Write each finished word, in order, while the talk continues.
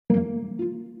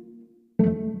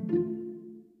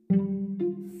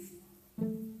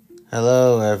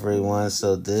Hello, everyone.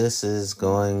 So, this is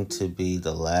going to be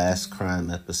the last crime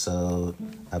episode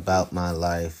about my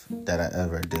life that I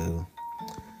ever do.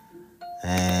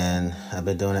 And I've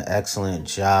been doing an excellent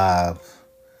job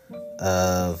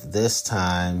of this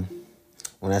time.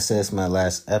 When I say it's my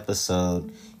last episode,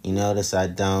 you notice I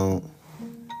don't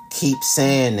keep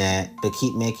saying that, but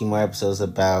keep making more episodes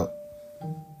about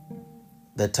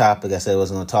the topic I said I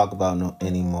wasn't going to talk about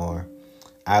anymore.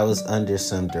 I was under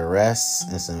some duress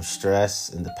and some stress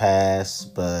in the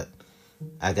past, but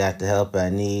I got the help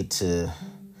I need to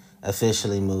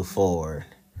officially move forward.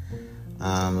 It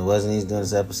wasn't easy doing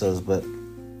these episodes, but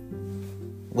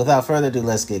without further ado,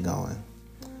 let's get going.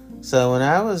 So when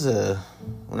I was a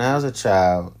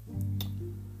child,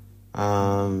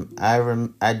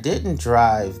 I didn't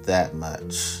drive that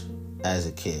much as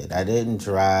a kid. I didn't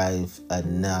drive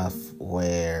enough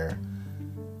where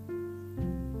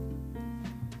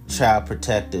Child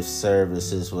Protective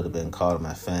Services would have been called to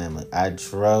my family. I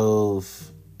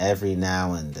drove every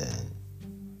now and then.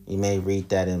 You may read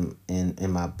that in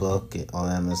my book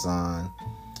on Amazon.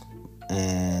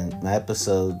 And my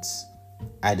episodes,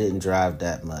 I didn't drive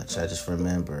that much. I just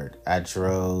remembered. I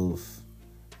drove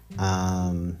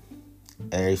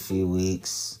every few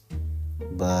weeks,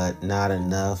 but not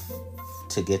enough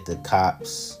to get the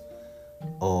cops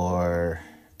or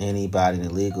anybody in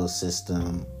the legal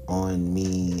system on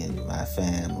me and my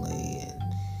family. And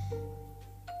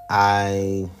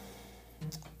I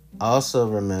also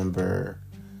remember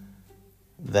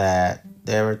that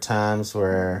there were times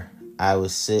where I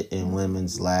would sit in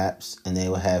women's laps and they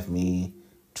would have me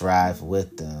drive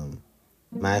with them.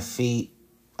 My feet,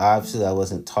 obviously I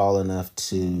wasn't tall enough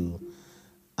to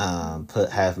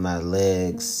have my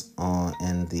legs on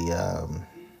in the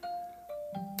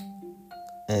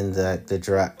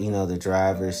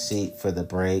driver's seat for the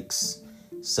brakes.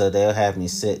 So they'll have me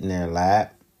sit in their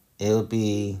lap. It would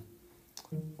be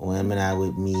women I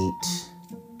would meet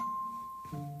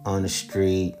on the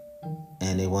street,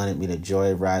 and they wanted me to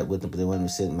joyride with them, but they wanted me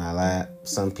to sit in my lap.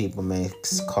 Some people may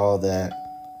call that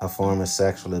a form of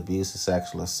sexual abuse or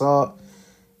sexual assault.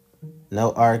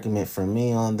 No argument from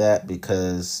me on that,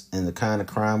 because in the kind of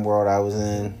crime world I was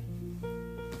in,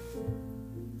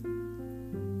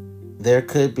 there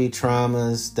could be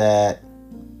traumas that,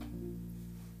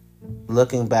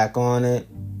 looking back on it,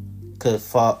 could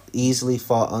easily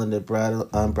fall under the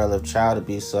umbrella of child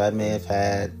abuse. So I may have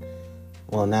had,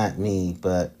 well, not me,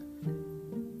 but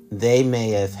they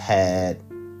may have had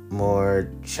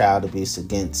more child abuse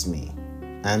against me.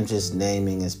 I'm just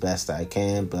naming as best I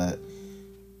can, but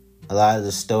a lot of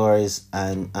the stories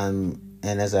and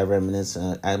as I reminisce,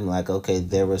 I'm like, okay,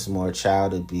 there was more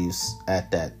child abuse at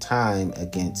that time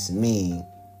against me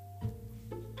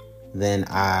than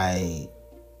I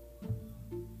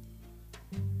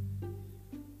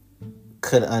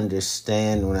could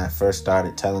understand when I first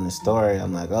started telling the story.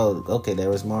 I'm like, oh, okay, there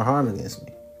was more harm against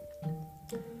me.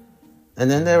 And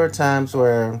then there were times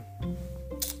where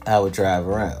I would drive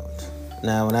around.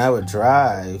 Now, when I would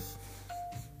drive,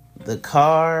 the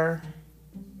car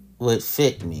would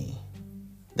fit me.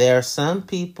 There are some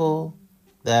people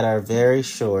that are very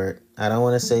short. I don't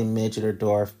want to say midget or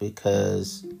dwarf,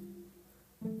 because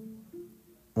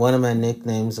one of my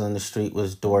nicknames on the street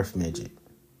was Dwarf Midget,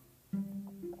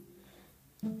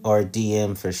 or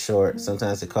DM for short.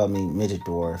 Sometimes they call me Midget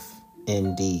Dwarf,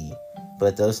 MD.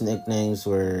 But those nicknames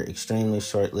were extremely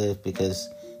short-lived, because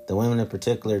the women in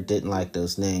particular didn't like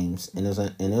those names. And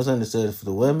it was understood if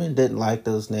the women didn't like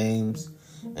those names,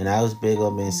 and I was big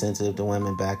on being sensitive to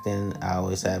women back then, I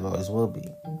always will be,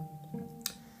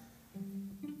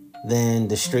 then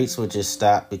the streets would just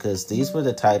stop, because these were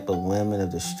the type of women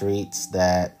of the streets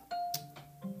that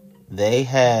they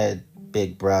had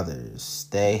big brothers,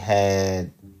 they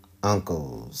had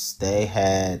uncles, they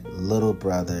had little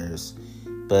brothers,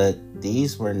 but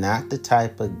these were not the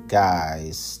type of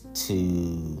guys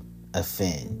to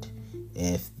offend.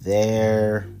 If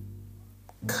their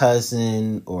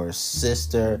cousin or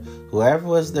sister, whoever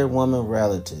was their woman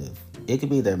relative, it could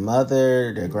be their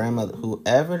mother, their grandmother,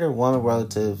 whoever their woman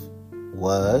relative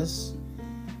was,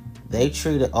 they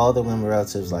treated all the women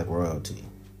relatives like royalty.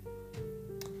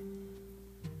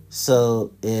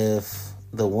 So if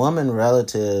the woman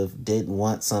relative didn't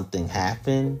want something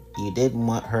happen, you didn't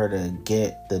want her to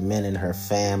get the men in her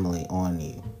family on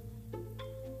you.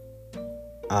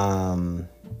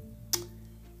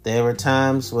 There were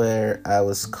times where I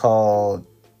was called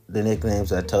the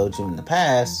nicknames I told you in the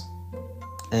past,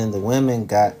 and the women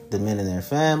got the men in their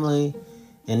family,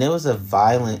 and it was a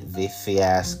violent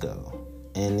fiasco.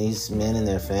 And these men and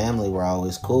their family were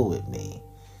always cool with me.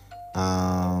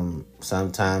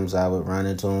 Sometimes I would run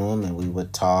into them and we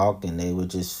would talk and they would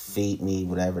just feed me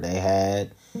whatever they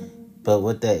had. But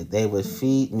what they would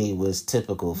feed me was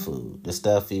typical food. The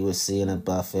stuff you would see in a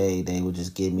buffet, they would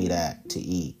just give me that to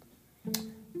eat.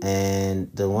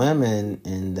 And the women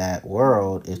in that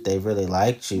world, if they really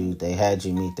liked you, they had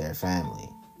you meet their family.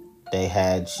 They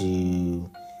had you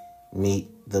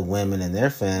meet the women in their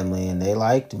family, and they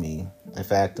liked me. In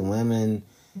fact, the women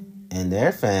in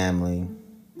their family,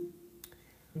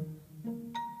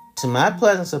 to my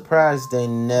pleasant surprise, they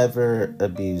never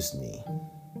abused me.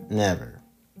 Never.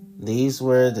 These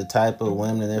were the type of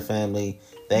women in their family,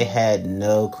 they had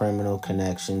no criminal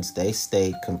connections. They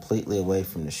stayed completely away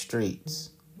from the streets.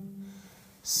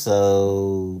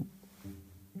 So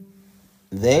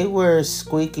they were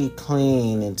squeaky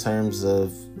clean in terms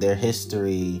of their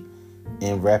history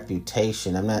and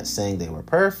reputation. I'm not saying they were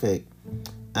perfect.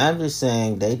 I'm just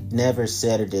saying they never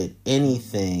said or did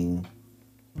anything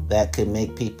that could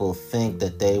make people think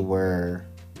that they were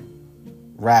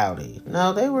rowdy.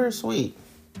 No, they were sweet.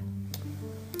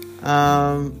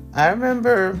 I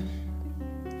remember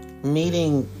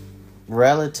meeting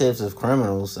relatives of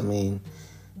criminals. I mean,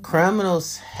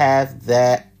 criminals have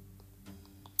that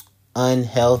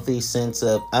unhealthy sense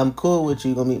of, I'm cool with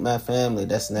you, gonna meet my family.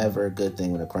 That's never a good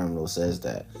thing when a criminal says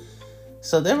that.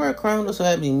 So there were criminals who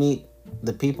had me meet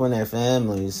the people in their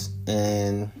families,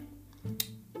 and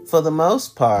for the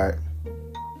most part,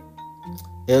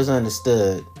 it was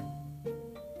understood.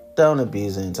 Don't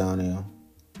abuse Antonio.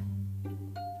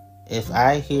 If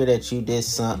I hear that you did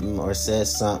something or said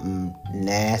something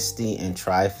nasty and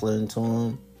trifling to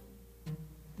him,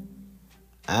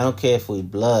 I don't care if we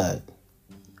blood.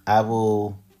 I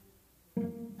will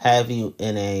have you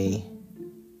in a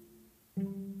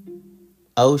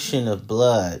ocean of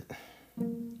blood,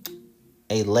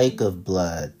 a lake of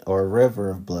blood, or a river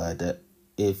of blood that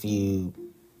if you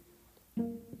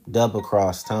double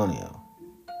cross Tonio.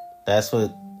 That's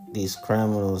what these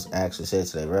criminals actually said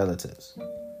to their relatives.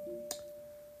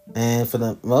 And for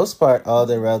the most part, all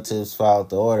their relatives followed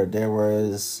the order. There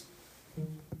was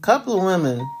a couple of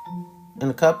women and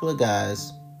a couple of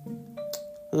guys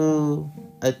who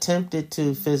attempted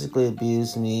to physically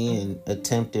abuse me and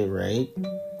attempted rape.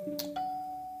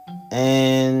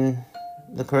 And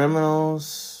the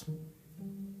criminals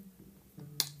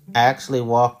actually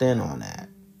walked in on that.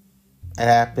 It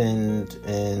happened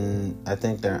in, I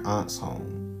think, their aunt's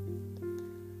home.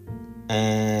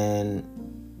 And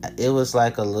it was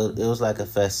like a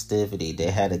festivity.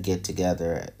 They had to get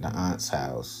together at the aunt's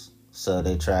house. So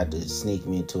they tried to sneak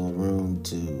me into a room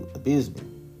to abuse me.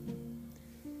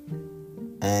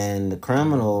 And the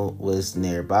criminal was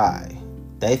nearby.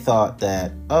 They thought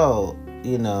that,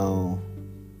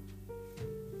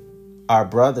 our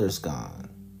brother's gone.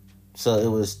 So it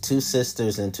was 2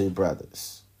 sisters and 2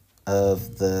 brothers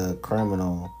of the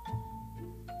criminal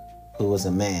who was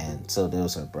a man. So there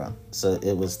was her brother. So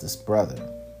it was this brother.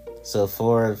 So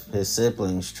 4 of his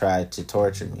siblings tried to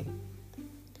torture me.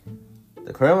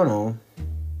 The criminal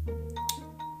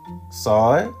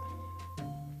saw it,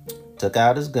 took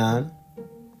out his gun,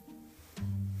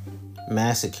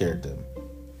 massacred them.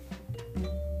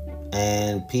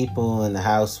 And people in the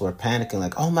house were panicking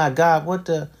like, oh my God, what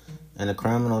the... And the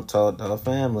criminal told the whole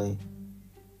family,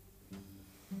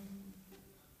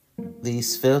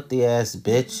 these filthy ass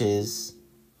bitches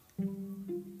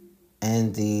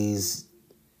and these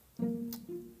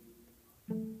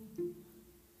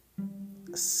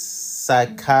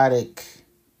psychotic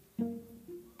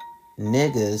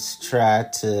niggas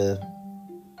tried to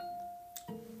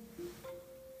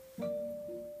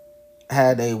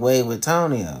have their way with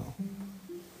Tonio.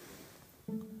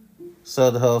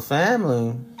 So the whole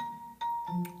family,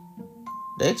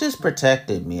 they just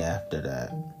protected me after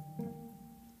that.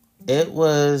 It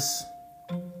was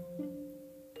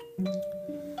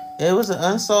an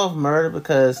unsolved murder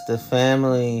because the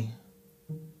family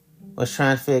was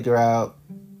trying to figure out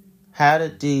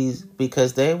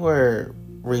because they were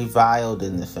reviled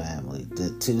in the family,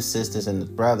 the 2 sisters and the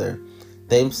brother.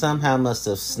 They somehow must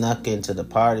have snuck into the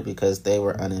party because they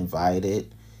were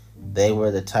uninvited. They were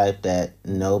the type that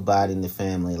nobody in the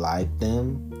family liked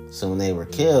them. So when they were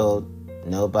killed,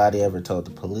 nobody ever told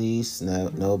the police.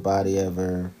 Nobody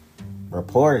ever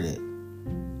reported it.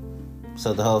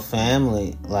 So the whole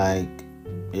family,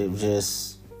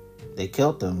 they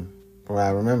killed them, from what I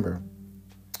remember.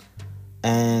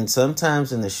 And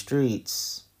sometimes in the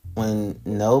streets, when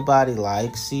nobody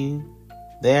likes you,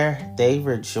 they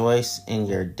rejoice in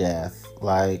your death.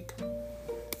 Like,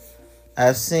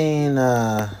 I've seen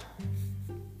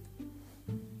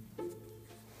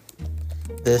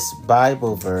this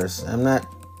Bible verse. I'm not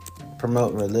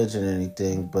promoting religion or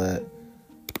anything, but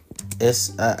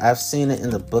it's I've seen it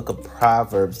in the book of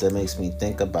Proverbs that makes me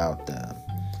think about them.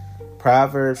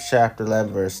 Proverbs chapter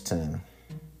 11, verse 10.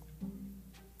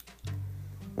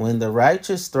 When the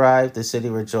righteous thrive, the city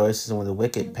rejoices, and when the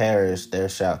wicked perish, there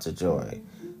shouts of joy.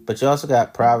 But you also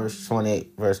got Proverbs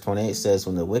 28, verse 28 says,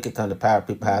 when the wicked come to power,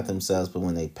 people hide themselves, but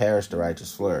when they perish, the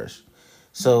righteous flourish.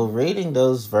 So reading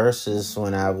those verses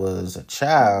when I was a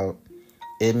child,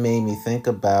 it made me think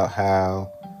about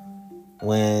how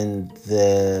when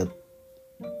the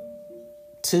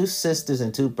 2 sisters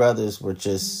and 2 brothers were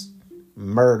just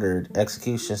murdered,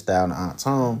 execution style, in aunt's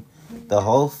home, the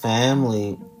whole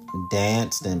family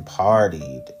danced and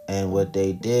partied. And what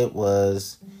they did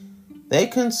was they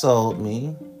consoled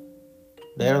me.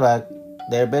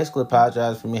 They're basically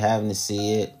apologizing for me having to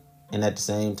see it. And at the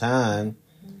same time,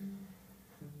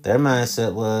 their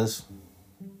mindset was,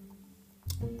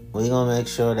 we're going to make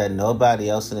sure that nobody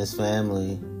else in this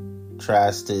family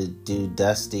tries to do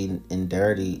dusty and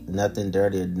dirty, nothing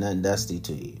dirty or nothing dusty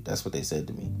to you. That's what they said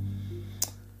to me.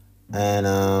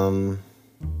 And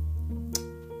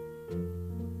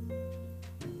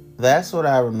that's what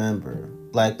I remember.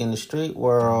 Like in the street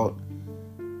world,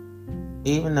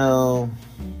 even though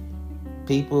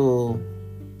people,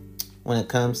 when it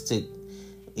comes to,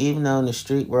 even though in the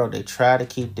street world they try to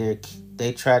keep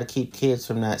kids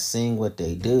from not seeing what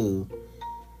they do,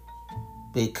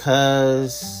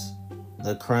 because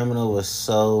the criminal was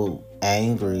so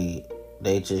angry,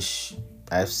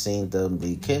 I've seen them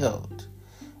be killed.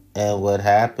 And what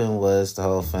happened was the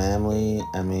whole family,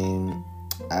 I mean,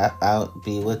 I'll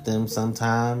be with them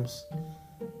sometimes,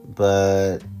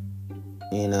 but,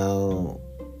 you know,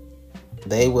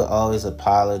 they would always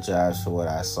apologize for what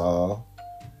I saw.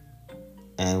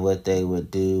 And what they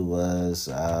would do was,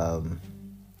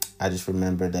 I just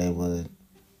remember they would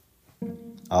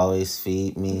always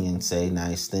feed me and say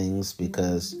nice things,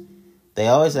 because they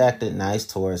always acted nice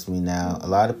towards me. Now, a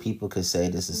lot of people could say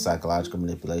this is psychological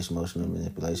manipulation, emotional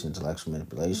manipulation, intellectual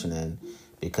manipulation, and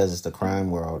because it's the crime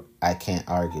world, I can't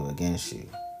argue against you.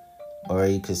 Or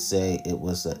you could say they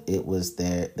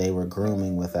were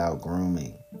grooming without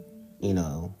grooming. You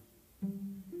know,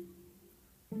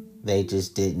 they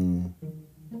just didn't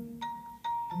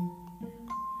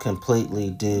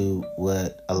completely do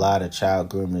what a lot of child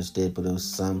groomers did, but it was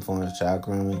some form of child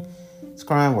grooming. It's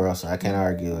crime world, so I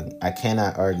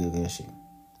cannot argue against you.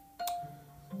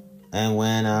 And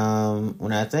when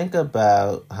I think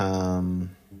about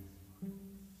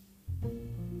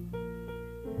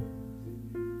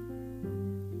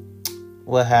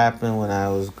what happened when I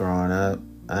was growing up,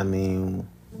 I mean,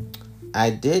 I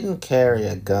didn't carry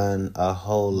a gun a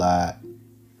whole lot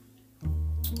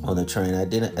on the train. I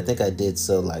think I did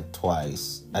so like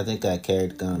twice. I think I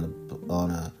carried a gun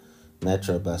on a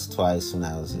metro bus twice when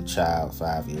I was a child,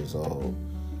 5 years old.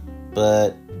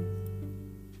 But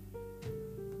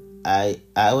I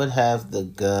would have the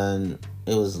gun.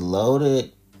 It was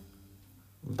loaded,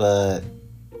 but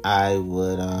I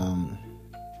would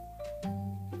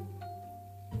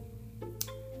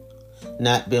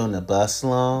not be on the bus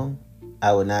long.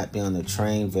 I would not be on the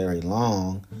train very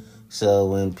long. So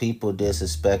when people did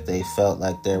suspect, they felt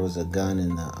like there was a gun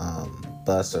in the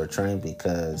bus or train,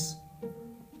 because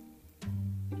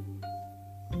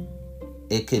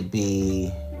it could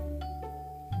be,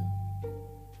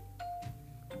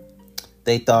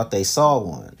 they thought they saw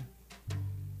one.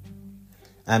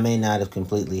 I may not have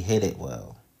completely hit it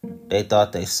well. They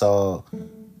thought they saw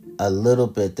a little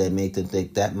bit that made them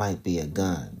think that might be a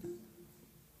gun.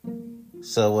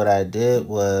 So what I did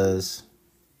was,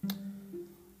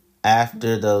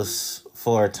 after those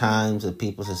 4 times of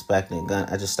people suspecting a gun,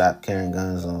 I just stopped carrying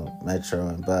guns on metro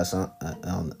and bus,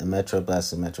 on metro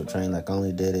bus and metro train. Like, I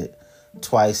only did it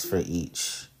twice for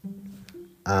each.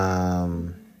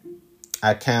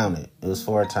 I counted. It was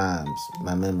 4 times,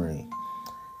 my memory.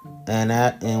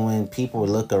 And when people would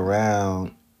look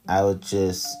around, I would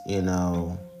just,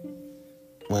 when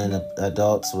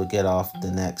adults would get off the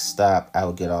next stop, I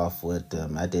would get off with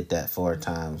them. I did that 4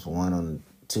 times. 2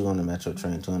 on the metro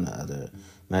train, 2 on the other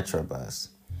metro bus.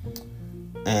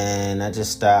 And I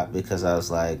just stopped because I was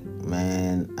like,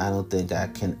 man, I don't think I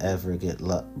can ever get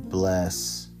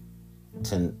blessed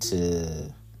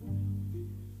to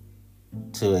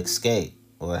escape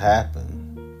what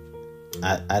happened.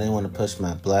 I didn't want to push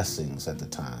my blessings at the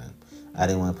time. I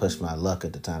didn't want to push my luck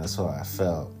at the time. That's how I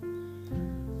felt.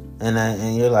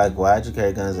 And you're like, why'd you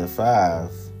carry guns at 5?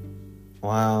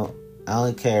 Well, I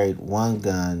only carried 1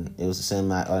 gun. It was a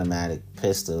semi-automatic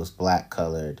pistol. It was black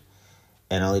colored.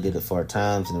 And I only did it 4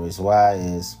 times. And the reason why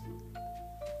is,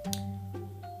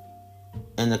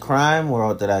 in the crime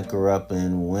world that I grew up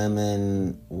in,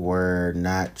 women were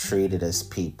not treated as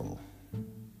people.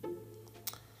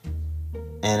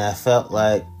 And I felt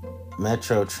like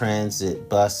Metro Transit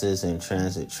buses and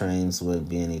transit trains wouldn't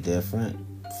be any different.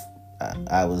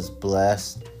 I was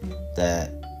blessed that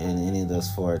in any of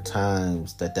those 4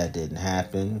 times that didn't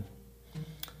happen.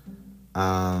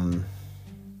 I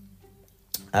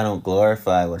don't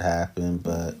glorify what happened,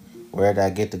 but where did I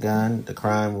get the gun? The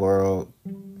crime world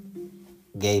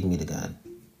gave me the gun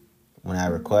when I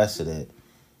requested it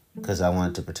because I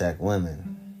wanted to protect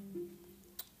women.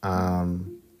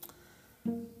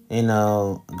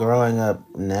 Growing up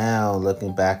now,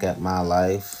 looking back at my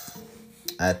life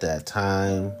at that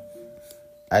time,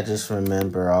 I just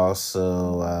remember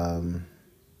also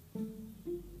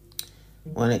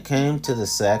when it came to the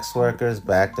sex workers,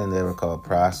 back then they were called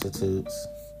prostitutes.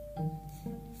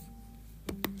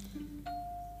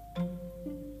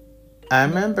 I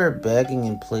remember begging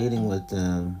and pleading with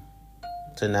them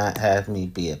to not have me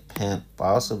be a pimp,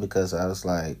 also because I was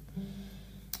like,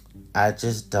 I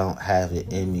just don't have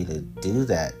it in me to do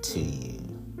that to you.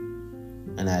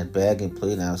 And I'd beg and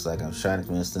plead, and I was trying to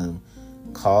convince them,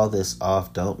 call this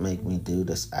off, don't make me do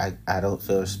this. I don't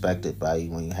feel respected by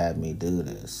you when you have me do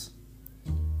this.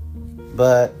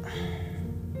 But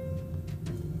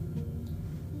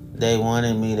they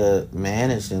wanted me to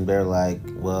manage them. They're like,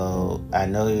 well, I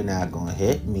know you're not going to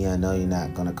hit me. I know you're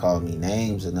not going to call me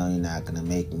names. I know you're not going to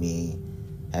make me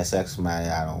have sex with somebody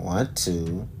I don't want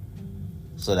to.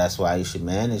 So that's why you should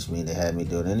manage me. They had me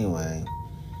do it anyway.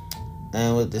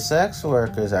 And with the sex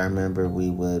workers, I remember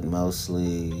we would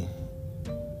mostly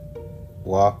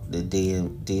walk the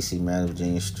D.C. Maryland,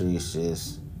 Virginia streets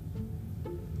just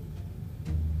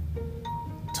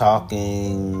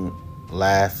talking,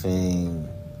 laughing,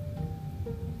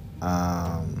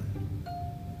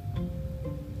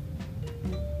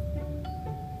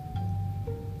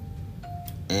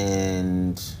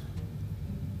 and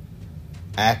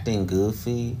acting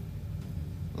goofy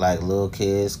like little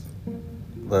kids.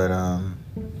 But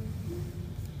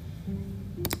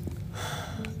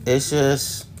it's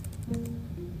just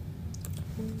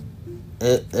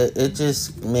it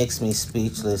just makes me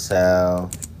speechless how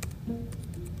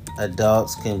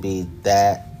adults can be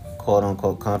that quote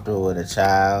unquote comfortable with a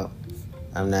child.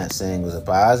 I'm not saying it was a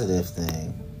positive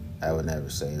thing. I would never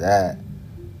say that.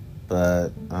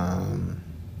 But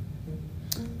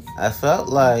I felt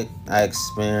like I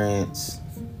experienced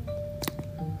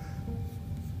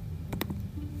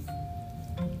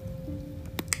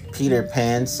Peter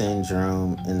Pan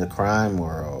syndrome in the crime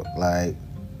world. Like,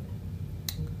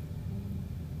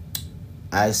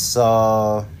 I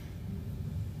saw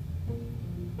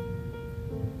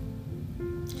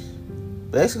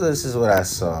basically this is what I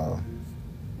saw.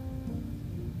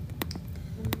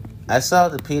 I saw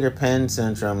the Peter Pan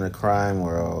syndrome in the crime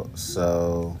world.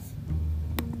 So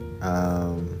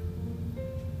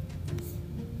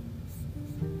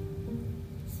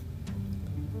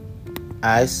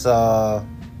I saw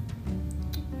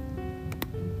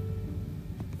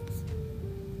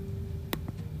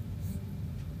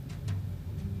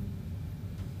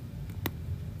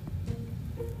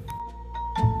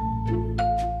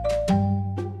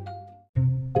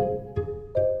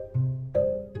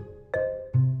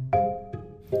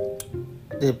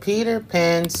the Peter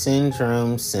Pan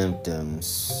syndrome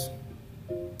symptoms.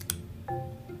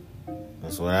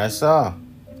 That's what I saw.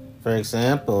 For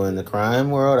example, in the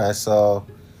crime world, I saw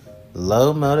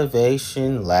low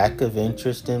motivation, lack of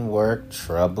interest in work,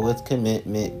 trouble with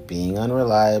commitment, being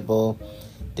unreliable,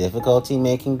 difficulty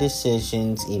making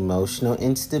decisions, emotional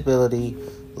instability,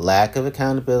 lack of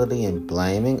accountability and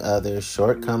blaming others,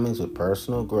 shortcomings with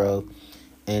personal growth,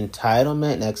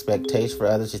 entitlement and expectation for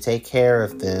others to take care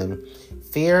of them,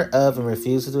 fear of and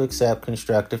refusal to accept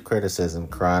constructive criticism,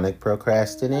 chronic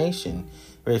procrastination,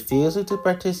 refusal to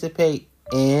participate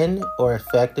in or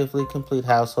effectively complete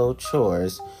household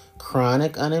chores,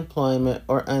 chronic unemployment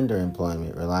or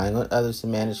underemployment, relying on others to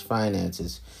manage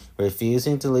finances,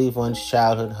 refusing to leave one's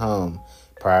childhood home,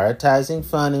 prioritizing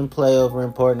fun and play over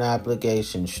important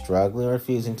obligations, struggling or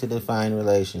refusing to define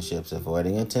relationships,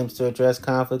 avoiding attempts to address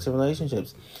conflicts in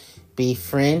relationships,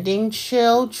 befriending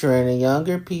children and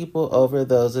younger people over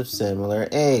those of similar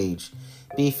age,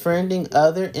 befriending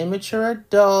other immature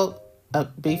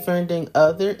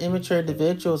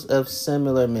individuals of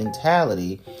similar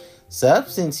mentality,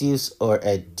 substance use or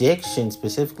addiction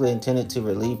specifically intended to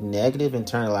relieve negative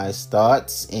internalized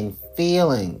thoughts and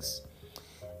feelings.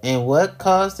 And what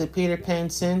caused the Peter Pan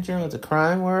syndrome of the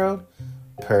crime world?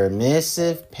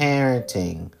 Permissive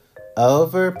parenting,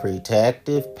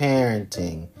 overprotective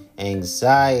parenting,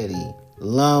 anxiety,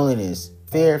 loneliness,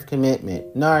 fear of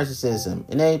commitment, narcissism,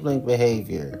 enabling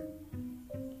behavior.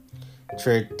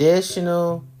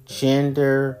 Traditional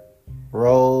gender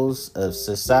roles of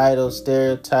societal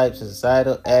stereotypes and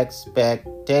societal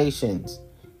expectations.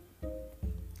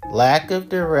 Lack of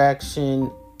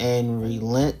direction and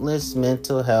relentless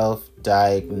mental health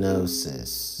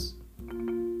diagnosis.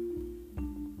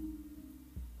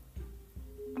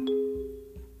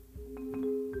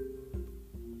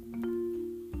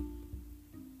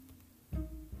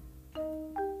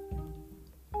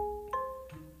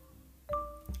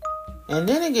 And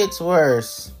then it gets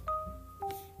worse.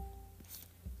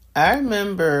 I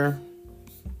remember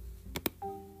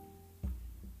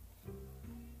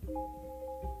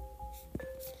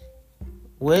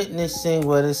witnessing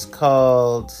what is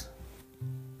called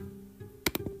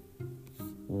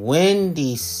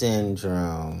Wendy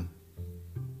syndrome.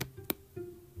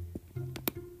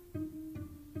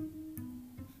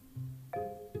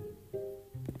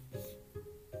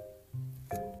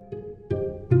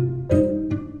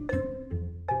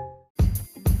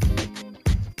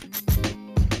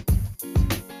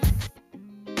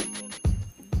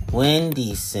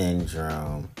 Wendy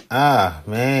syndrome. Ah,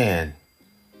 man.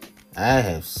 I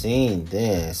have seen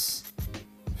this.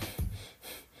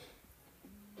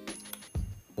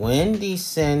 Wendy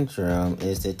syndrome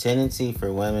is the tendency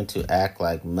for women to act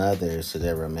like mothers to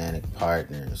their romantic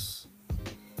partners.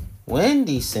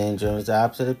 Wendy syndrome is the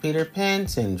opposite of Peter Pan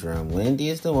syndrome. Wendy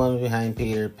is the woman behind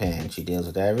Peter Pan. She deals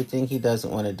with everything he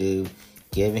doesn't want to do,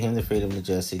 giving him the freedom to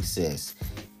just exist.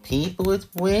 People with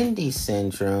Wendy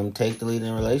syndrome take the lead in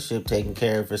a relationship, taking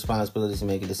care of responsibilities and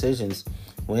making decisions.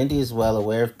 Wendy is well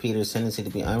aware of Peter's tendency to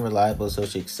be unreliable, so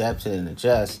she accepts it and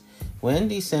adjusts.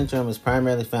 Wendy syndrome is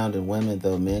primarily found in women,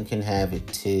 though men can have it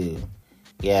too.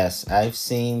 Yes, I've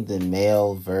seen the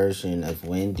male version of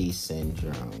Wendy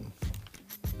syndrome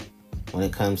when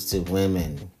it comes to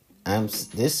women.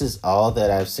 This is all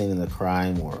that I've seen in the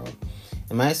crime world.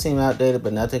 It might seem outdated,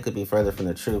 but nothing could be further from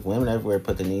the truth. Women everywhere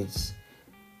put the needs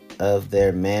of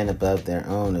their man above their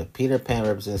own. If Peter Pan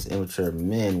represents immature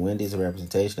men, Wendy's a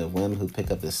representation of women who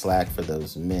pick up the slack for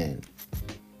those men.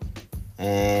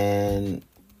 And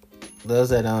those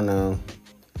that don't know,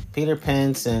 Peter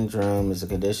Pan syndrome is a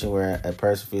condition where a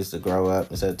person refuses to grow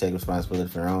up. Instead of taking responsibility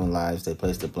for their own lives, they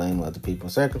place the blame on other people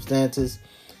and circumstances.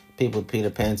 People with Peter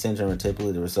Pan syndrome are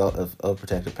typically the result of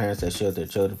overprotective parents that shield their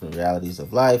children from the realities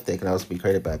of life. They can also be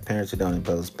created by parents who don't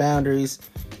impose boundaries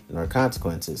nor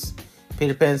consequences.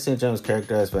 Peter Pan syndrome is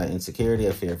characterized by insecurity,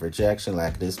 a fear of rejection,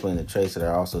 lack of discipline, and traits that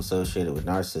are also associated with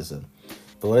narcissism.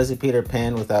 But what is a Peter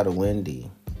Pan without a Wendy?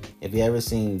 If you ever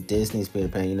seen Disney's Peter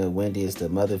Pan, you know Wendy is the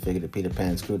mother figure to Peter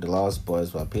Pan's crew, the Lost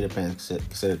Boys, while Peter Pan is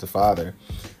considered the father.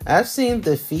 I've seen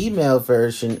the female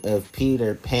version of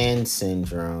Peter Pan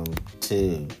syndrome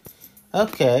too.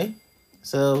 Okay,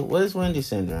 so what is Wendy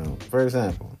syndrome? For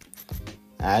example,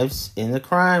 in the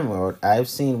crime world, I've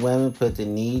seen women put the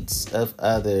needs of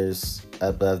others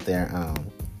above their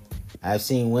own. I've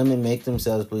seen women make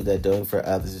themselves believe that doing for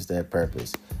others is their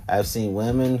purpose. I've seen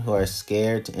women who are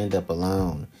scared to end up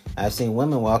alone. I've seen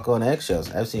women walk on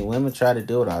eggshells. I've seen women try to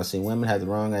do it all. I've seen women have the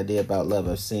wrong idea about love.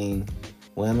 I've seen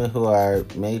women who are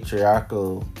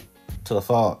matriarchal to a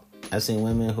fault. I've seen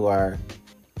women who are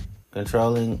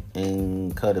controlling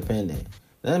and codependent.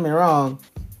 Don't get me wrong,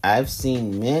 I've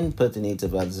seen men put the needs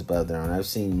of others above their own. I've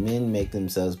seen men make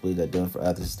themselves believe that doing for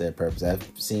others is their purpose. I've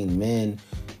seen men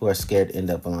who are scared to end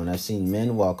up alone. I've seen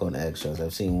men walk on eggshells.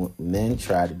 I've seen men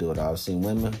try to do it all. I've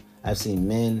seen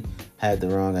men have the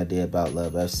wrong idea about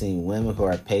love. I've seen women who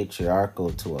are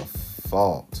patriarchal to a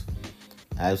fault.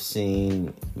 I've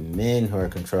seen men who are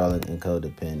controlling and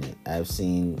codependent. I've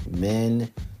seen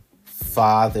men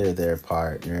father their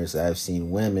partners. I've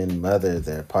seen women mother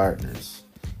their partners.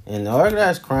 In the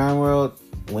organized crime world,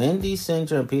 Wendy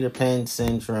syndrome, Peter Pan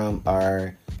syndrome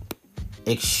are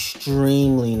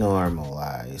extremely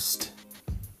normalized.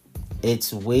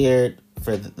 It's weird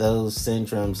for those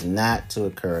syndromes not to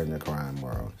occur in the crime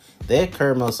world. They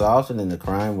occur most often in the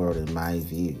crime world, in my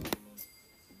view.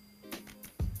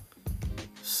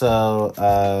 So,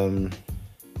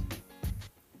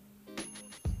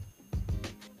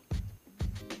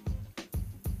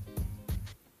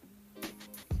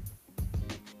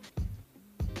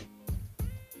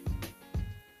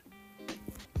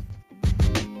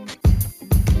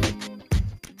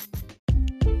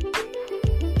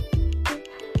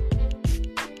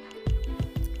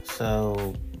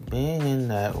 So, being in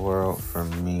that world for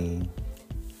me,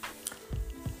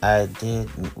 I did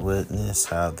witness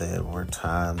how there were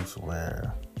times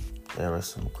where there were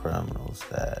some criminals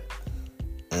that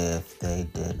if they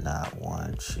did not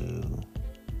want you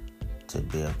to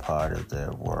be a part of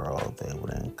their world. They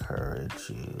would encourage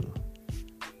you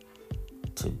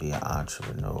to be an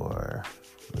entrepreneur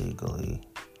legally.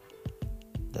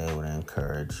 They would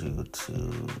encourage you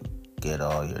to get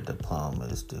all your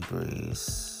diplomas,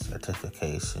 degrees,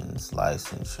 certifications,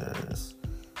 licensures,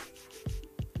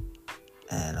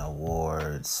 and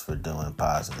awards for doing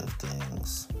positive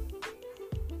things.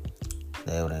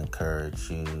 They would encourage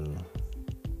you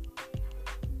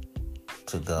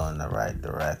to go in the right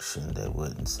direction. They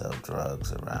wouldn't sell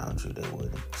drugs around you. They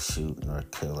wouldn't shoot nor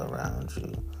kill around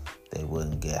you. They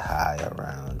wouldn't get high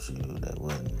around you. They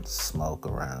wouldn't smoke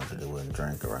around you. They wouldn't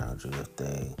drink around you. If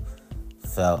they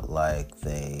felt like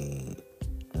they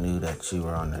knew that you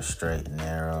were on the straight and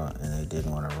narrow and they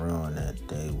didn't want to ruin it,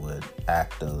 they would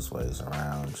act those ways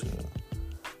around you.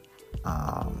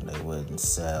 They wouldn't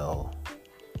sell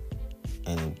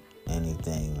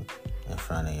anything in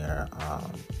front of your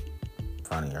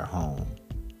home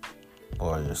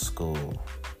or your school.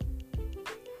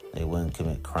 They wouldn't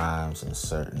commit crimes in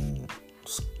certain,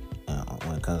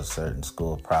 when it comes to certain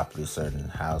school properties, certain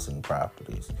housing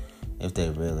properties, if they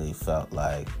really felt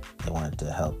like they wanted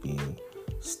to help you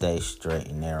stay straight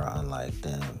and narrow, unlike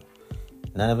them.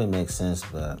 None of it makes sense,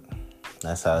 but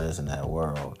that's how it is in that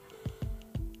world.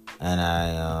 And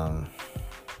I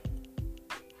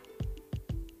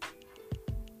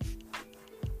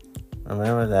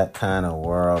remember that kind of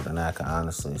world, and I can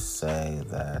honestly say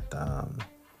that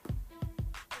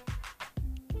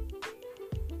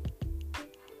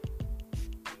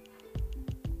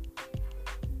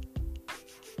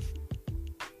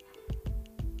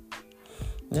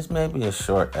this may be a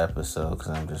short episode because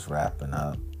I'm just wrapping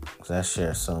up, because I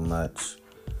share so much,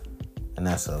 and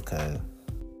that's okay.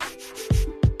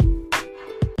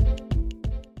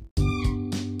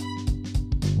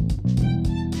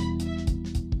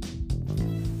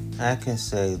 I can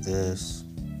say this.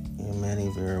 Many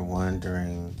of you are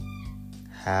wondering,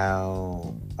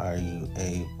 how are you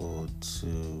able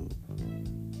to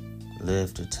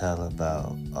live to tell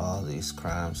about all these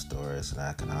crime stories? And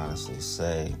I can honestly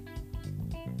say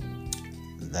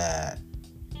that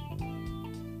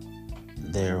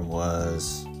there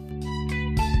was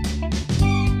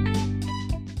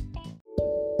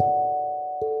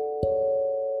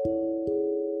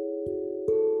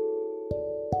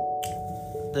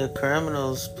the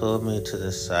criminals pulled me to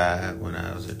the side when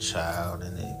I was a child,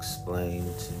 and they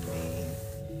explained to me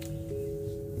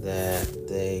that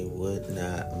they would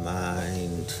not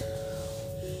mind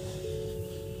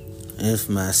if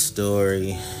my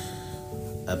story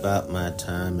about my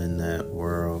time in that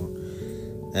world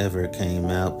ever came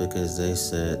out, because they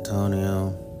said,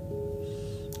 Tonio,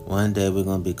 one day we're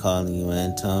going to be calling you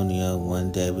Antonio.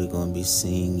 One day we're going to be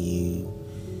seeing you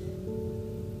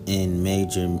in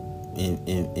major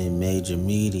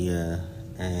media,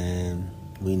 and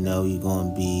we know you're going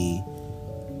to be,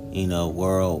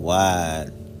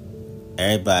 worldwide.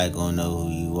 Everybody going to know who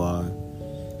you are.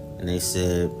 And they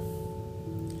said,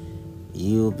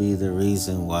 you'll be the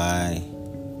reason why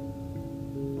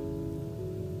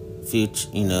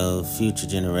future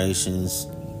generations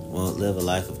won't live a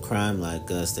life of crime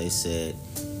like us. They said,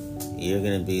 you're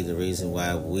going to be the reason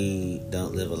why we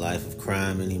don't live a life of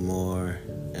crime anymore,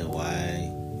 and why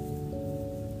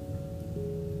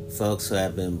folks who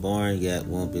have been born yet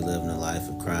won't be living a life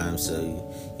of crime.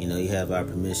 So, you have our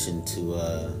permission to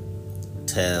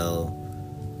tell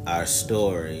our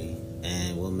story,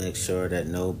 and we'll make sure that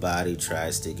nobody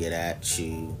tries to get at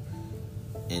you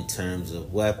in terms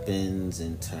of weapons,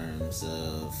 in terms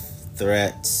of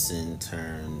threats, in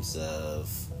terms of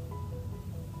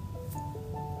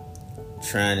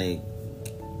trying to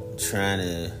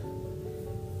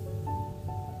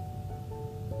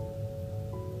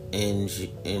end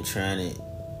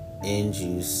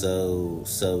you so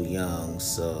young.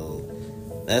 So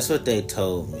that's what they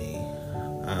told me.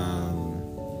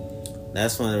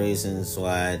 That's one of the reasons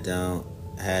why I don't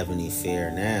have any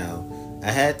fear now. I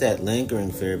had that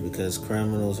lingering fear because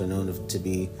criminals are known to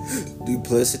be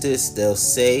duplicitous. They'll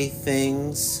say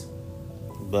things,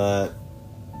 but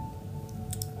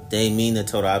they mean the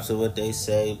total opposite of what they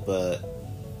say. But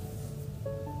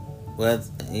I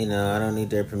don't need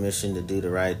their permission to do the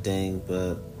right thing,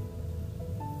 but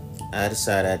I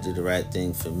decided I'd do the right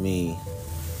thing for me,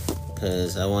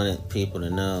 because I wanted people to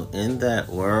know, in that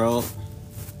world,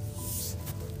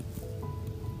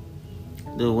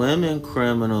 the women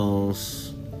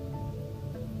criminals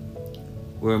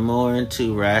were more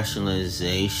into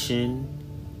rationalization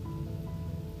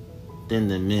than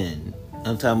the men.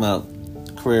 I'm talking about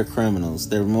career criminals.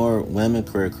 There were more women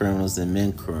career criminals than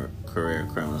men career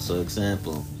criminals.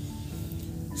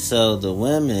 So the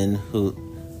women who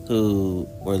who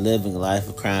were living a life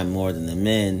of crime more than the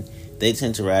men, they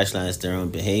tend to rationalize their own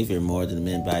behavior more than the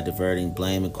men by diverting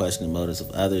blame and questioning the motives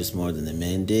of others more than the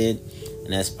men did.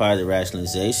 And as part of the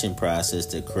rationalization process,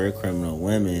 the career criminal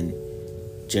women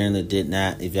generally did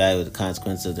not evaluate the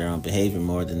consequences of their own behavior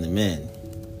more than the men.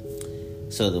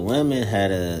 So the women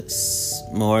had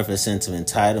more of a sense of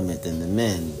entitlement than the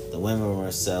men. The women were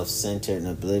more self-centered and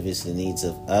oblivious to the needs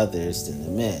of others than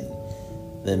the men.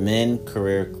 The women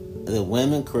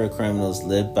career criminals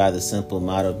lived by the simple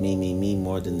motto of me, me, me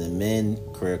more than the men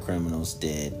career criminals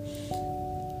did.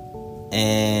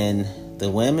 And the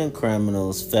women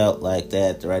criminals felt like they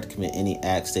had the right to commit any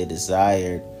acts they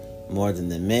desired more than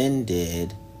the men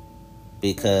did,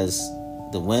 because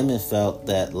the women felt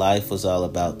that life was all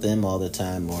about them all the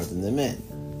time more than the men.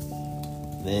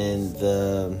 Then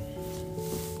the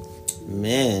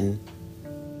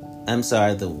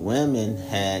women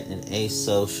had an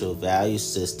asocial value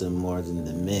system more than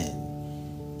the men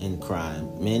in crime.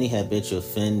 Many habitual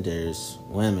offenders,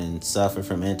 women, suffer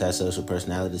from antisocial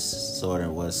personality disorder,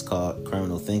 what's called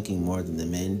criminal thinking, more than the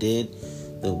men did.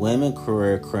 The women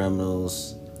career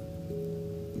criminals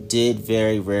did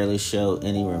very rarely show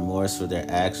any remorse for their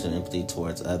action or empathy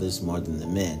towards others more than the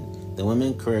men. The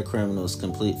women career criminals'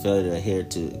 complete failure to adhere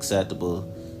to acceptable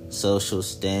social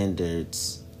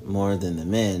standards more than the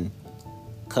men,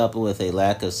 coupled with a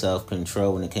lack of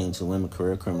self-control when it came to women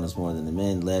career criminals more than the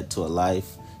men, led to a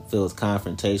life filled with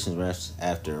confrontations, arrest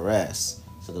after arrest.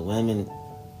 So the women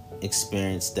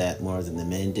experienced that more than the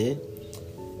men did.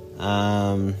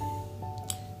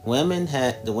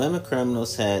 The women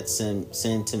criminals had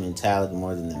sentimentality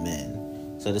more than the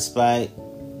men. So despite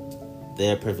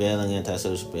their prevailing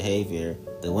antisocial behavior,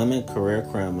 the women career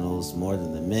criminals more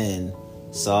than the men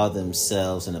saw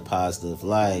themselves in a positive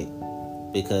light,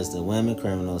 because the women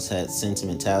criminals had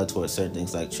sentimentality towards certain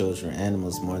things like children or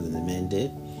animals more than the men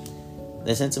did.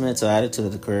 The sentimental attitude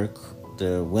of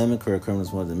the women career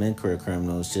criminals more than the men career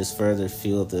criminals just further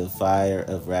fueled the fire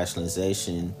of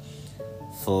rationalization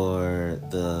for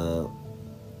the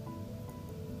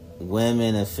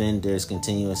women offenders'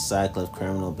 continuous cycle of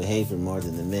criminal behavior more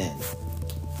than the men.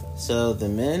 So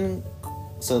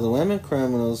the women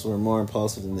criminals were more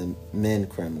impulsive than the men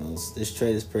criminals. This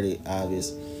trait is pretty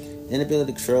obvious.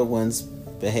 Inability to control one's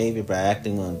behavior by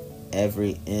acting on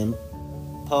every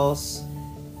impulse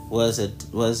was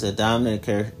a dominant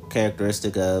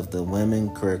characteristic of the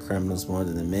women career criminals more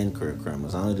than the men career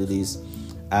criminals. Not only do these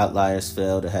outliers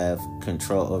fail to have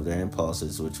control over their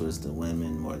impulses, which was the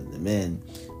women more than the men,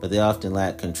 but they often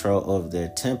lack control over their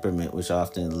temperament, which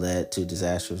often led to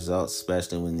disastrous results,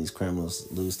 especially when these criminals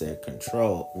lose their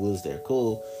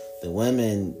cool. The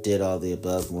women did all the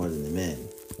above more than the men.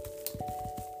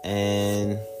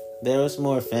 And there was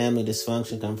more family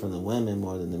dysfunction come from the women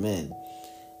more than the men.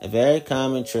 A very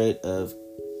common trait of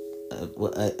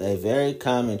women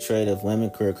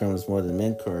career criminals more than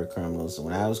men career criminals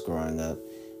when I was growing up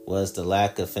was the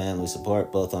lack of family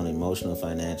support, both on emotional and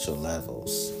financial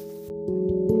levels.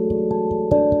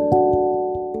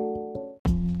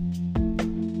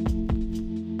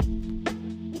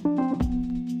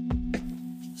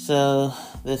 So,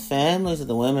 the families of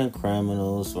the women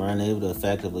criminals were unable to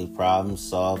effectively problem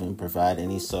solve and provide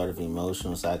any sort of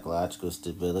emotional, psychological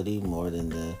stability more than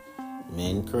the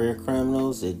men career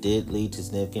criminals. It did lead to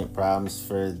significant problems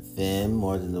for them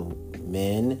more than the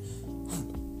men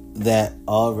that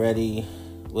already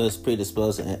was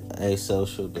predisposed to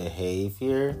asocial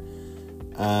behavior.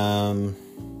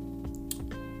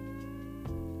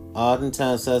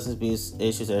 Oftentimes, substance abuse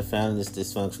issues are found in this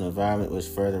dysfunctional environment, which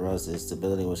further erodes the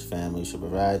stability which families should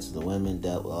provide. So the women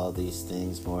dealt with all these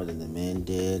things more than the men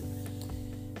did.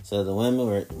 So the women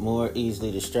were more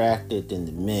easily distracted than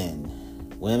the men.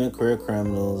 Women career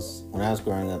criminals, when I was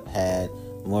growing up, had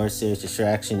more serious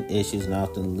distraction issues and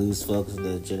often lose focus on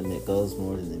their legitimate goals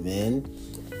more than the men.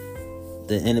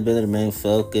 The inability to remain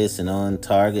focused and on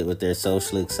target with their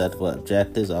socially acceptable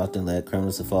objectives often led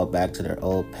criminals to fall back to their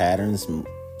old patterns.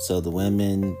 So the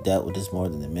women dealt with this more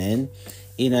than the men.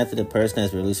 Even after the person has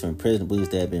been released from prison, believes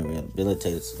they have been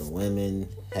rehabilitated. So the women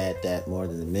had that more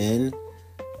than the men.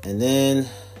 And then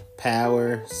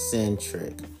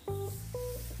power-centric.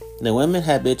 The women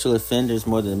habitual offenders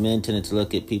more than the men tended to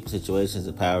look at people's situations as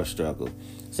a power struggle.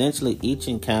 Essentially, each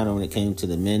encounter when it came to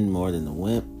the men more than the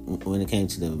women, when it came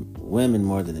to the women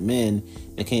more than the men,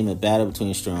 became a battle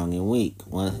between strong and weak.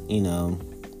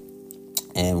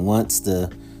 And once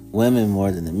the women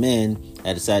more than the men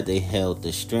had decided they held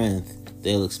the strength,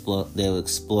 they'll exploit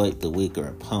the weaker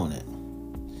opponent.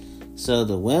 So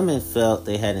the women felt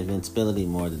they had invincibility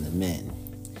more than the men.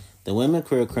 The women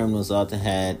career criminals often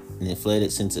had an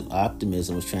inflated sense of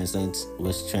optimism, which translates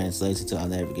to "I'll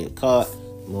never get caught,"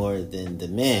 more than the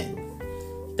men.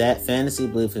 That fantasy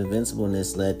belief of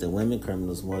invincibleness led the women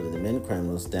criminals more than the men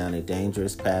criminals down a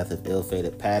dangerous path of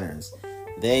ill-fated patterns.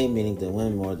 They, meaning the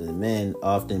women more than the men,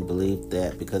 often believed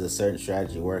that because a certain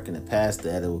strategy worked in the past,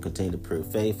 the other would continue to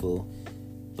prove faithful.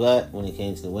 But when it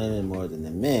came to the women more than the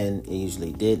men, it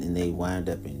usually didn't, and they wound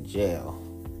up in jail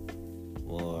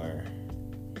more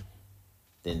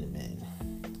than the men,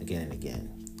 again and again.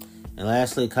 And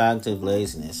lastly, cognitive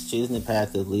laziness. Choosing the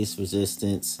path of least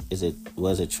resistance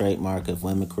was a trademark of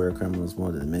women career criminals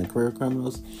more than the men career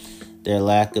criminals. Their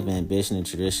lack of ambition in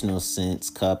traditional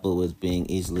sense, coupled with being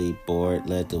easily bored,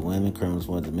 led the women criminals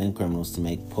more than the men criminals to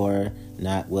make poor,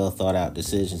 not well thought out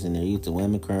decisions in their youth. The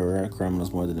women career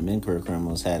criminals more than the men career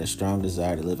criminals had a strong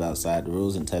desire to live outside the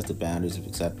rules and test the boundaries of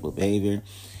acceptable behavior.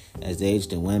 As they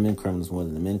aged, the women criminals more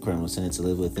than the men criminals tended to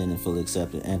live within and fully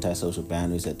accept the antisocial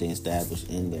boundaries that they established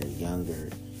in their younger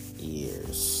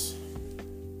years.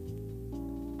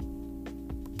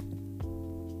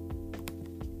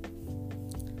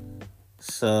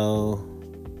 So,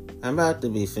 I'm about to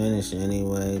be finished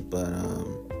anyway, but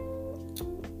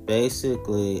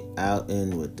basically, I'll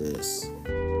end with this.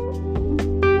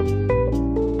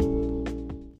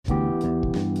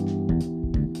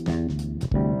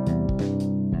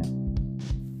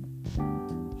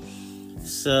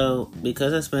 So,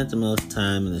 because I spent the most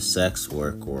time in the sex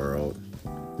work world,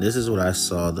 this is what I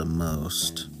saw the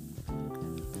most.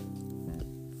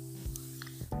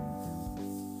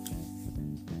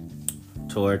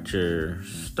 Torture,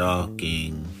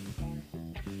 stalking,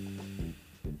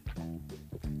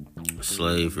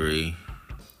 slavery,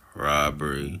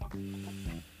 robbery,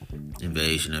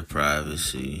 invasion of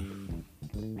privacy,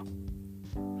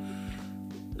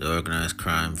 the organized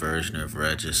crime version of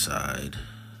regicide,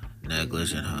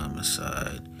 negligent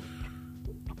homicide,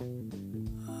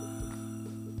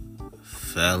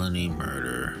 felony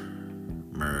murder,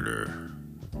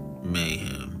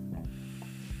 mayhem,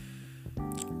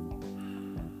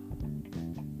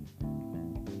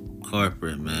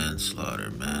 corporate manslaughter,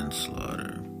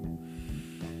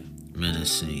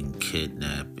 menacing,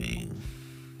 kidnapping,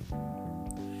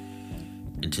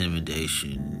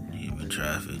 intimidation, human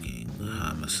trafficking,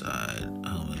 homicide,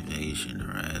 home invasion,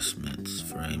 harassments,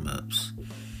 frame-ups,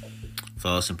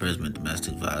 false imprisonment,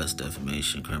 domestic violence,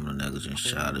 defamation, criminal negligence,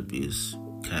 child abuse,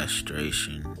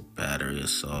 castration, battery,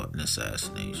 assault, and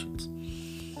assassinations.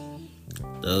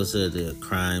 Those are the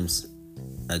crimes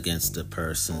against the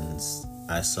persons.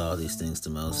 I saw these things the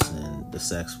most in the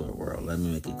sex work world. Let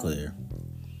me make it clear.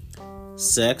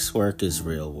 Sex work is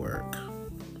real work.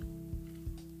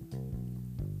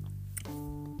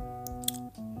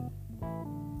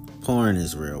 Porn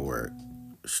is real work.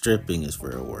 Stripping is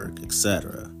real work,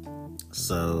 etc.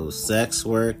 So sex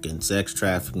work and sex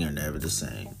trafficking are never the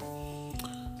same.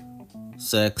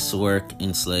 Sex work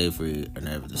and slavery are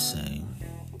never the same.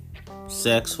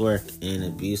 Sex work and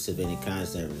abuse of any kind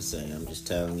is never the same. I'm just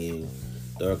telling you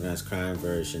the organized crime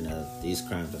version of these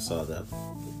crimes. I saw that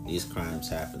these crimes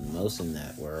happen most in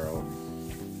that world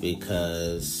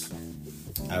because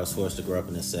I was forced to grow up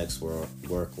in the sex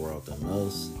work world the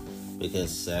most,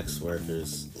 because sex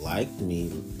workers liked me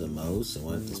the most and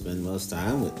wanted to spend the most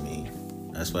time with me.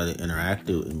 That's why they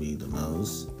interacted with me the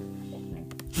most.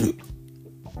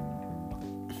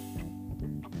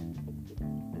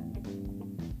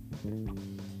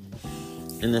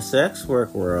 In the sex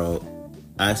work world,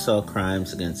 I saw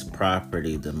crimes against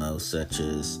property the most, such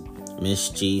as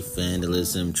mischief,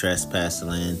 vandalism, trespass to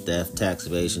land, theft, tax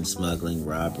evasion, smuggling,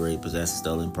 robbery, possessing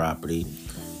stolen property,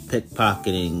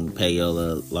 pickpocketing,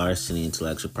 payola, larceny,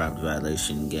 intellectual property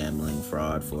violation, gambling,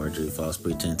 fraud, forgery, false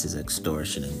pretenses,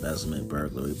 extortion, embezzlement,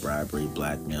 burglary, bribery,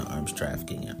 blackmail, arms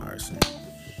trafficking, and arson.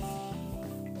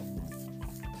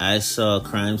 I saw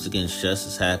crimes against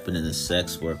justice happen in the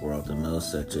sex work world the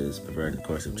most, such as perverting the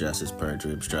course of justice,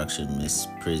 perjury, obstruction,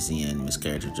 misprision,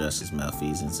 miscarriage of justice,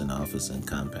 malfeasance in office, and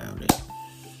compounding.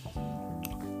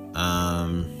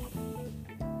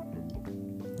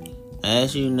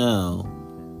 As you know,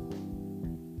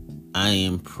 I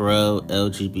am pro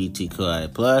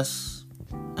LGBTQI+.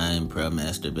 I am pro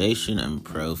masturbation. I'm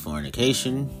pro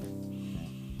fornication.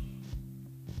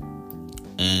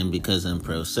 And because I'm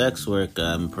pro sex work,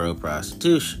 I'm pro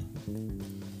prostitution.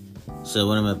 So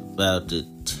what I'm about to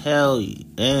tell you,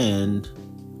 and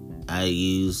I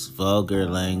use vulgar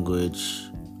language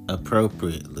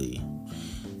appropriately.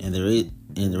 And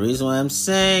the reason why I'm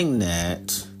saying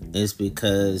that is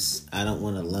because I don't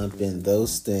want to lump in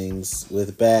those things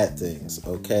with bad things,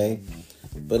 okay?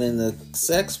 But in the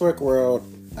sex work world,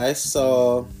 I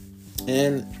saw,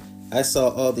 and I saw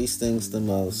all these things the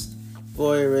most.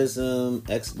 Voyeurism,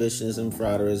 exhibitionism,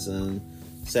 frauderism,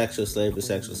 sexual slavery,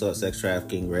 sexual assault, sex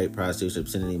trafficking, rape, prostitution,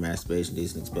 obscenity, masturbation,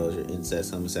 decent exposure,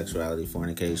 incest, homosexuality,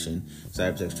 fornication,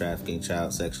 cybersex trafficking,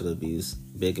 child sexual abuse,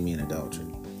 bigamy, and adultery.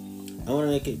 I want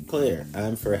to make it clear.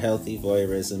 I'm for healthy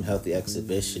voyeurism, healthy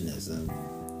exhibitionism.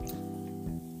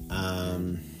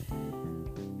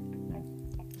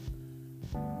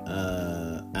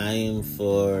 I am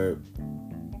for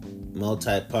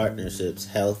multi-partnerships,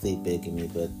 healthy bigamy,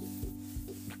 but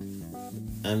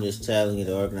I'm just telling you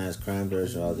the organized crime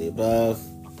version, all the above.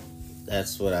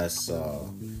 That's what I saw.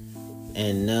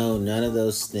 And no, none of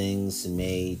those things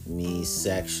made me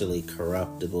sexually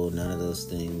corruptible. None of those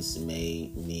things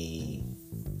made me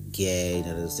gay.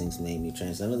 None of those things made me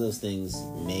trans. None of those things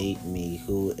made me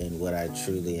who and what I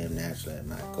truly am naturally at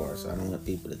my core. So I don't want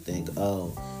people to think,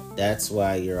 oh, that's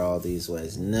why you're all these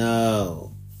ways.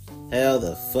 No. Hell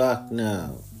the fuck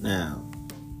no. Now.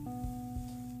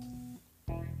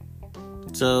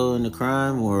 So in the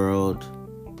crime world,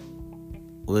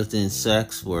 within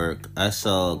sex work, I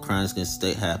saw crimes against the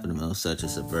state happen the most, such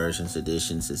as subversion,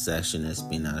 sedition, secession,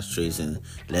 espionage, treason,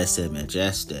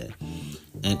 lèse-majesté.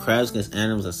 And crimes against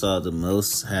animals I saw the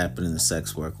most happen in the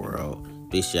sex work world.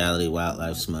 Bestiality,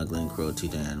 wildlife smuggling, cruelty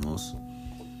to animals.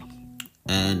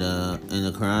 And in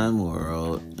the crime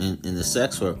world, in the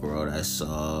sex work world, I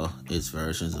saw its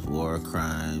versions of war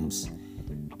crimes,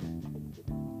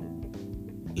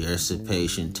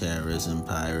 usurpation, terrorism,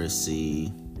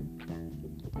 piracy,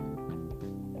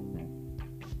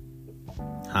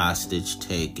 hostage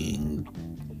taking,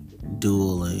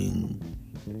 dueling,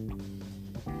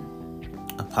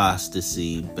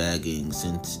 apostasy, begging,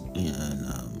 and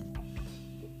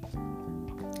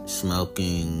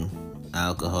smoking,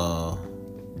 alcohol,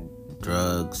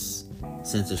 drugs,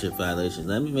 censorship violations.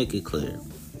 Let me make it clear.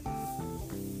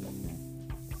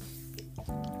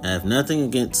 I have nothing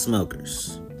against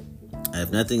smokers. I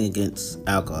have nothing against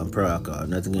alcohol. I'm pro-alcohol. I have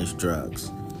nothing against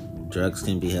drugs. Drugs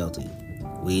can be healthy.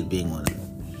 Weed being one of them.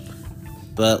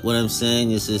 But what I'm saying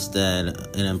is just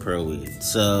that, and I'm pro-weed.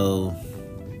 So,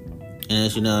 and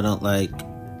as you know, I don't like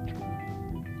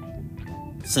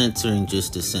censoring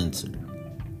just to censor.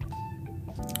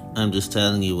 I'm just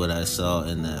telling you what I saw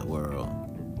in that world.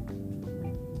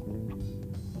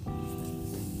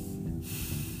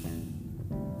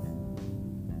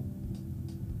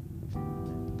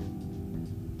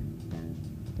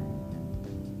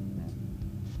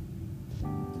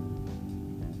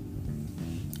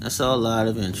 I saw a lot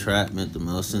of entrapment, the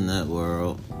most in that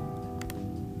world.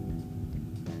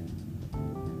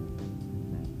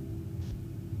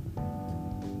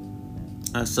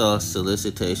 I saw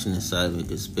solicitation, incitement,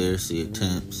 conspiracy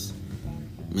attempts,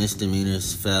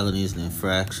 misdemeanors, felonies, and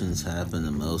infractions happen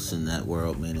the most in that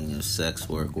world, meaning the sex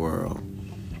work world.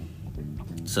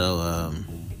 So,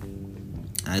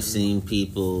 I've seen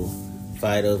people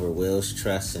fight over wills,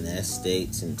 trusts, and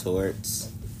estates and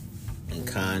torts and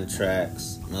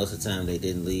contracts. Most of the time they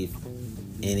didn't leave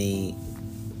anything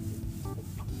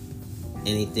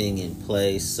in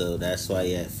place, so that's why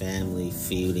you had family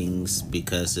feudings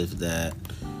because of that.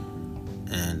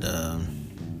 And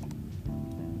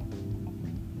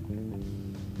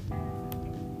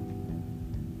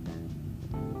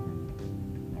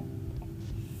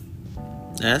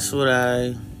that's what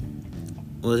I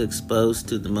was exposed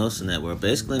to the most in that world.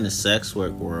 Basically in the sex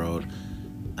work world,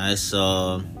 I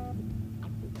saw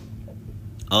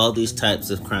all these types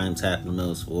of crimes happen the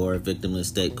most. War, victimless,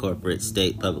 state, corporate,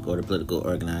 state, public order, political,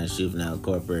 organized, juvenile,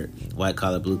 corporate, white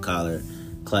collar, blue collar,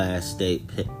 class, state,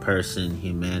 person,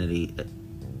 humanity.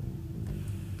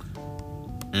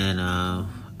 And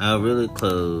I'll really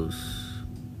close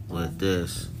with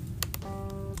this.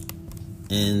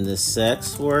 In the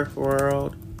sex work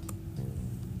world,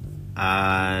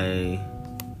 I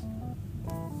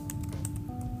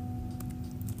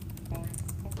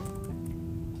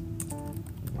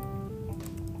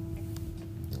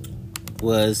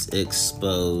was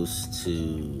exposed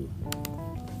to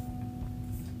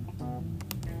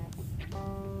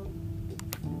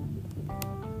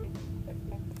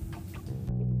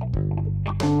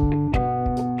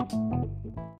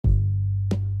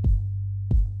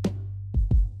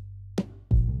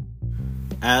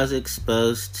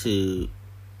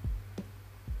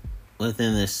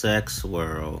within the sex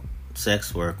work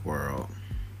world,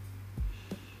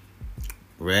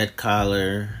 red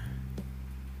collar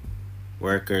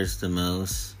workers the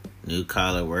most, new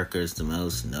collar workers the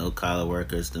most, no collar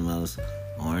workers the most,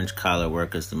 orange collar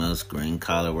workers the most, green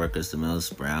collar workers the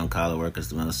most, brown collar workers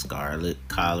the most, scarlet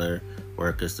collar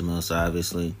workers the most,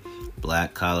 obviously,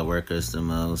 black collar workers the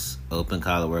most, open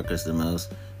collar workers the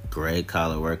most, gray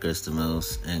collar workers the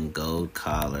most, and gold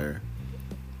collar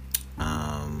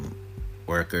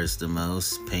workers the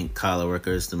most, pink collar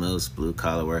workers the most, blue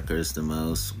collar workers the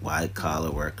most, white collar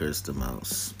workers the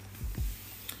most.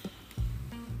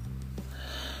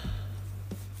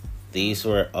 These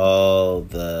were all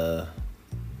the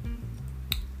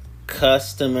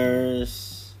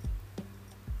customers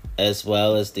as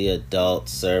well as the adult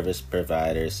service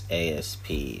providers,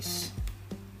 ASPs.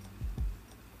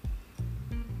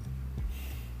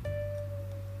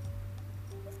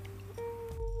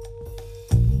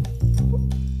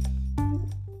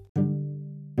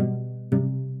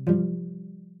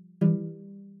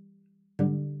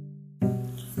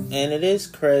 And it is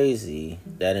crazy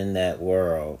that in that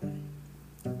world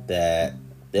that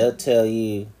they'll tell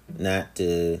you not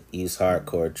to use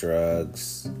hardcore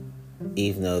drugs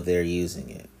even though they're using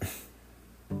it.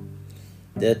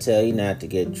 They'll tell you not to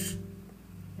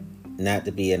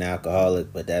be an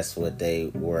alcoholic, but that's what they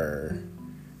were.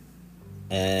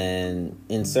 And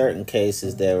in certain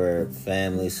cases, there were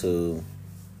families who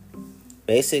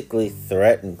basically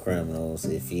threatened criminals.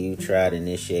 If you try to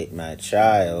initiate my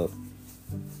child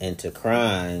into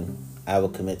crime, I will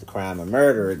commit the crime of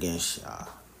murder against y'all.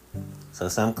 So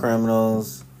some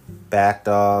criminals backed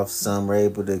off, some were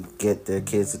able to get their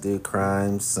kids to do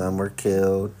crimes, some were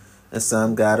killed, and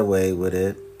some got away with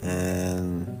it,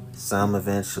 and some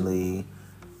eventually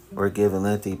were given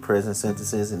lengthy prison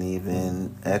sentences and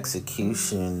even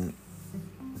execution,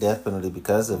 death penalty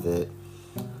because of it.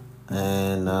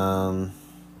 And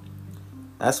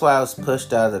that's why I was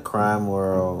pushed out of the crime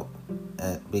world,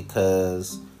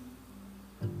 because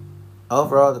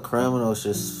overall the criminals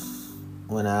just,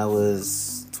 when I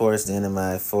was towards the end of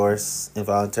my forced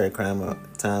involuntary time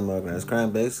organized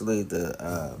crime, basically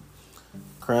the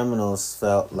criminals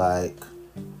felt like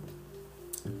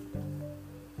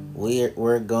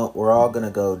we're all gonna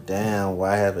go down.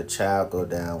 Why have a child go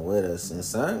down with us? In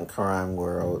certain crime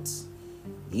worlds,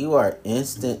 you are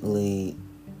instantly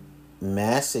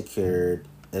massacred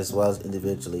as well as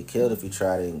individually killed if you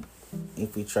try to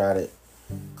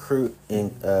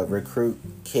recruit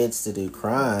kids to do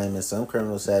crime. And some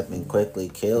criminals have been quickly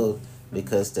killed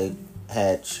because they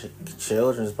had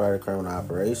children as part of criminal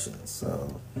operations.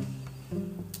 So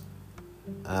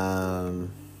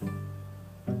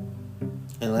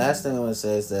and last thing I want to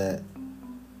say is that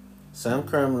some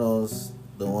criminals,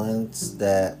 the ones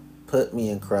that put me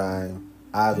in crime,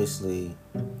 obviously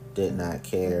did not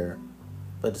care.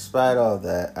 But despite all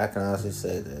that, I can honestly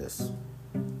say this.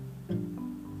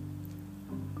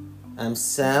 I'm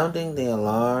sounding the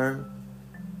alarm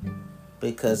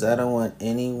because I don't want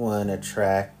anyone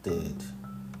attracted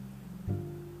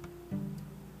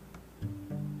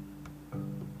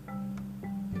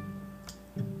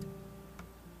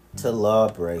to law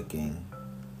breaking.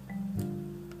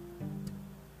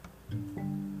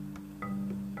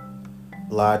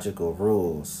 Logical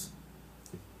rules.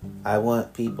 I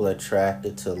want people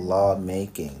attracted to law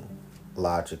making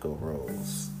logical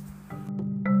rules.